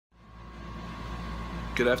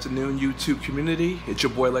Good afternoon, YouTube community. It's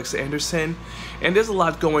your boy Lex Anderson, and there's a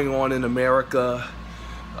lot going on in America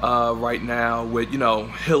right now with,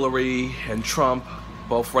 Hillary and Trump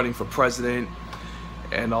both running for president,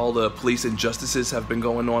 and all the police injustices have been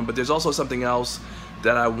going on. But there's also something else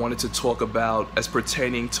that I wanted to talk about as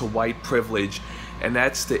pertaining to white privilege, and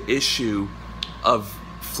that's the issue of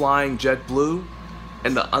flying JetBlue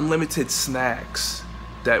and the unlimited snacks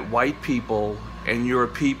that white people and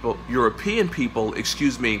European people,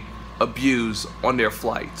 abuse on their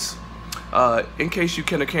flights. In case you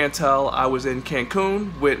can or can't tell, I was in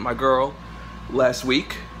Cancun with my girl last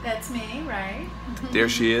week. That's me, right? There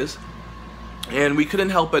she is. And we couldn't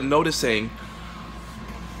help but noticing,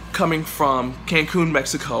 coming from Cancun,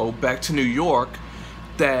 Mexico, back to New York,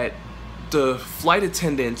 that the flight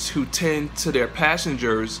attendants who tend to their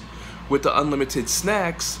passengers with the unlimited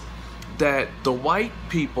snacks, that the white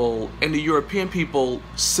people and the European people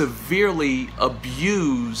severely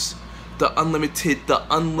abuse the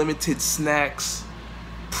unlimited snacks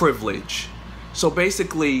privilege. So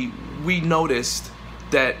basically, we noticed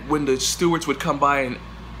that when the stewards would come by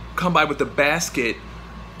with the basket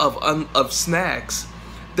of snacks,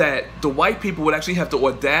 that the white people would actually have the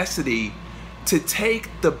audacity to take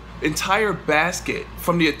the entire basket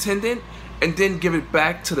from the attendant and then give it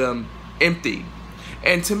back to them empty.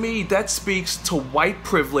 And to me, that speaks to white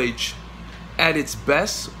privilege at its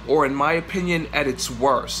best, or in my opinion, at its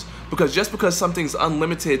worst. Because just because something's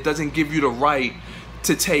unlimited doesn't give you the right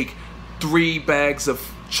to take 3 bags of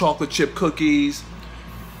chocolate chip cookies,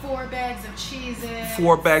 4 bags of Cheez-Its,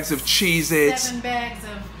 4 bags of Cheez-Its, 7 bags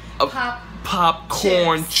of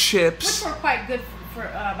popcorn chips. Which were quite good for,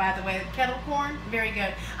 by the way, kettle corn, very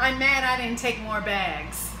good. I'm mad I didn't take more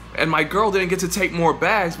bags. And my girl didn't get to take more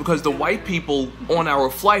bags because the white people on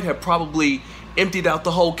our flight had probably emptied out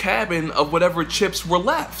the whole cabin of whatever chips were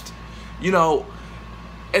left.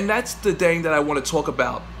 And that's the thing that I want to talk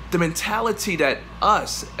about. The mentality that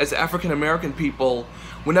us, as African American people,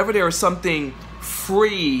 whenever there is something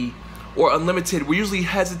free or unlimited, we're usually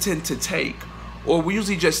hesitant to take, or we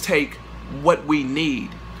usually just take what we need.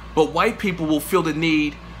 But white people will feel the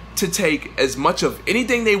need to take as much of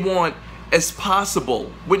anything they want as possible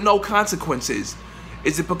with no consequences.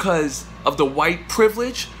 Is it because of the white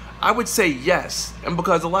privilege? I would say yes, and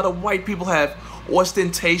because a lot of white people have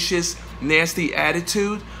ostentatious, nasty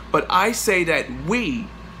attitude. But I say that we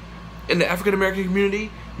in the African American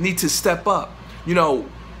community need to step up. And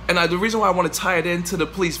the reason why I want to tie it into the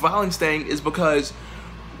police violence thing is because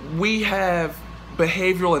we have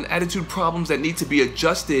behavioral and attitude problems that need to be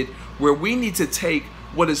adjusted, where we need to take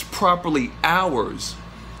what is properly ours,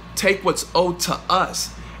 take what's owed to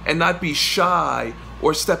us, and not be shy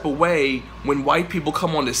or step away when white people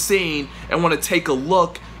come on the scene and want to take a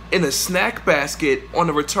look in a snack basket on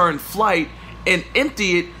a return flight and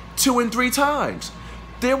empty it 2 and 3 times.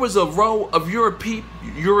 There was a row of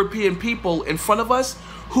European people in front of us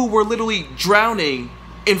who were literally drowning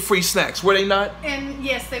in free snacks, were they not? And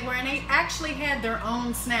yes, they were, and they actually had their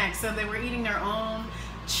own snacks, so they were eating their own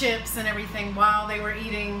chips and everything while they were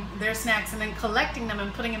eating their snacks, and then collecting them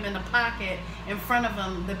and putting them in the pocket in front of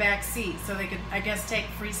them, the back seat, so they could, I guess, take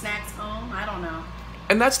free snacks home. I don't know.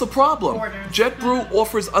 And that's the problem. Orders. JetBlue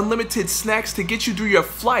offers unlimited snacks to get you through your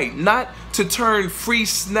flight, not to turn free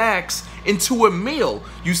snacks into a meal.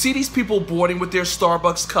 You see these people boarding with their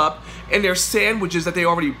Starbucks cup and their sandwiches that they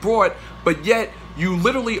already brought, but yet you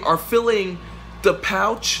literally are filling the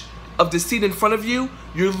pouch of the seat in front of you.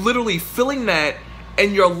 You're literally filling that,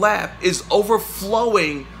 and your lap is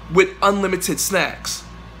overflowing with unlimited snacks.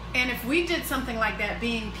 And if we did something like that,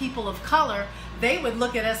 being people of color, they would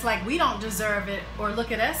look at us like we don't deserve it, or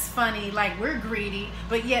look at us funny like we're greedy,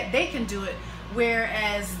 but yet they can do it.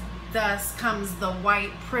 Whereas thus comes the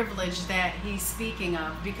white privilege that he's speaking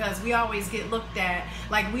of, because we always get looked at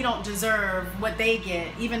like we don't deserve what they get,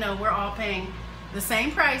 even though we're all paying the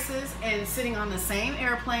same prices and sitting on the same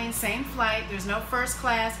airplane, same flight. There's no first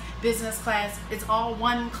class, business class, it's all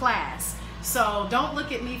one class. So don't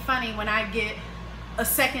look at me funny when I get a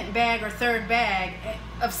 2nd bag or 3rd bag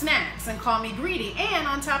of snacks and call me greedy. And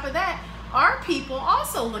on top of that, our people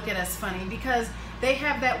also look at us funny because they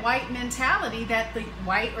have that white mentality that the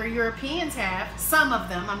white or Europeans have. Some of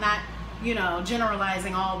them, I'm not,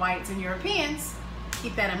 generalizing all whites and Europeans,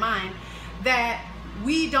 keep that in mind, that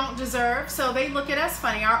we don't deserve, so they look at us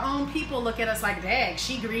funny. Our own people look at us like, dang,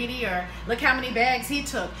 she greedy, or look how many bags he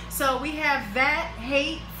took. So we have that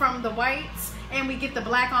hate from the whites, and we get the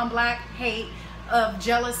black on black hate of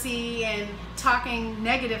jealousy and talking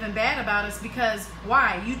negative and bad about us, because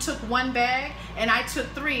why? You took one bag and I took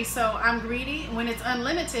 3, so I'm greedy. When it's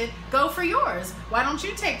unlimited, go for yours. Why don't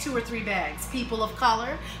you take 2 or 3 bags? People of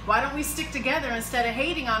color, why don't we stick together instead of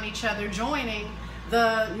hating on each other, joining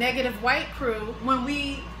the negative white crew when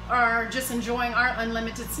we are just enjoying our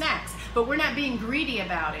unlimited snacks? But we're not being greedy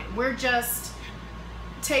about it. We're just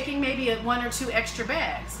taking maybe 1 or 2 extra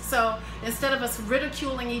bags. So instead of us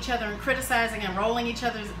ridiculing each other and criticizing and rolling each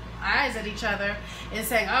other's eyes at each other and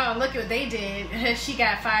saying, oh, look at what they did, she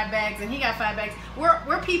got 5 bags and he got 5 bags.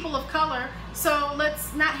 We're people of color, so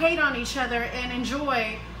let's not hate on each other and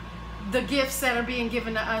enjoy the gifts that are being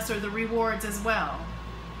given to us, or the rewards as well.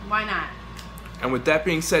 Why not? And with that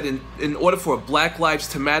being said, in order for Black lives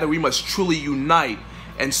to matter, we must truly unite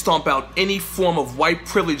and stomp out any form of white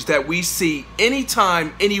privilege that we see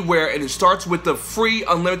anytime, anywhere, and it starts with the free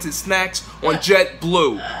unlimited snacks on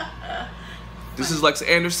JetBlue. This is Lex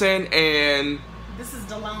Anderson, and this is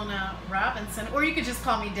Delona Robinson, or you could just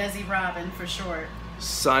call me Desi Robin for short.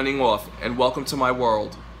 Signing off, and welcome to my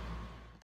world.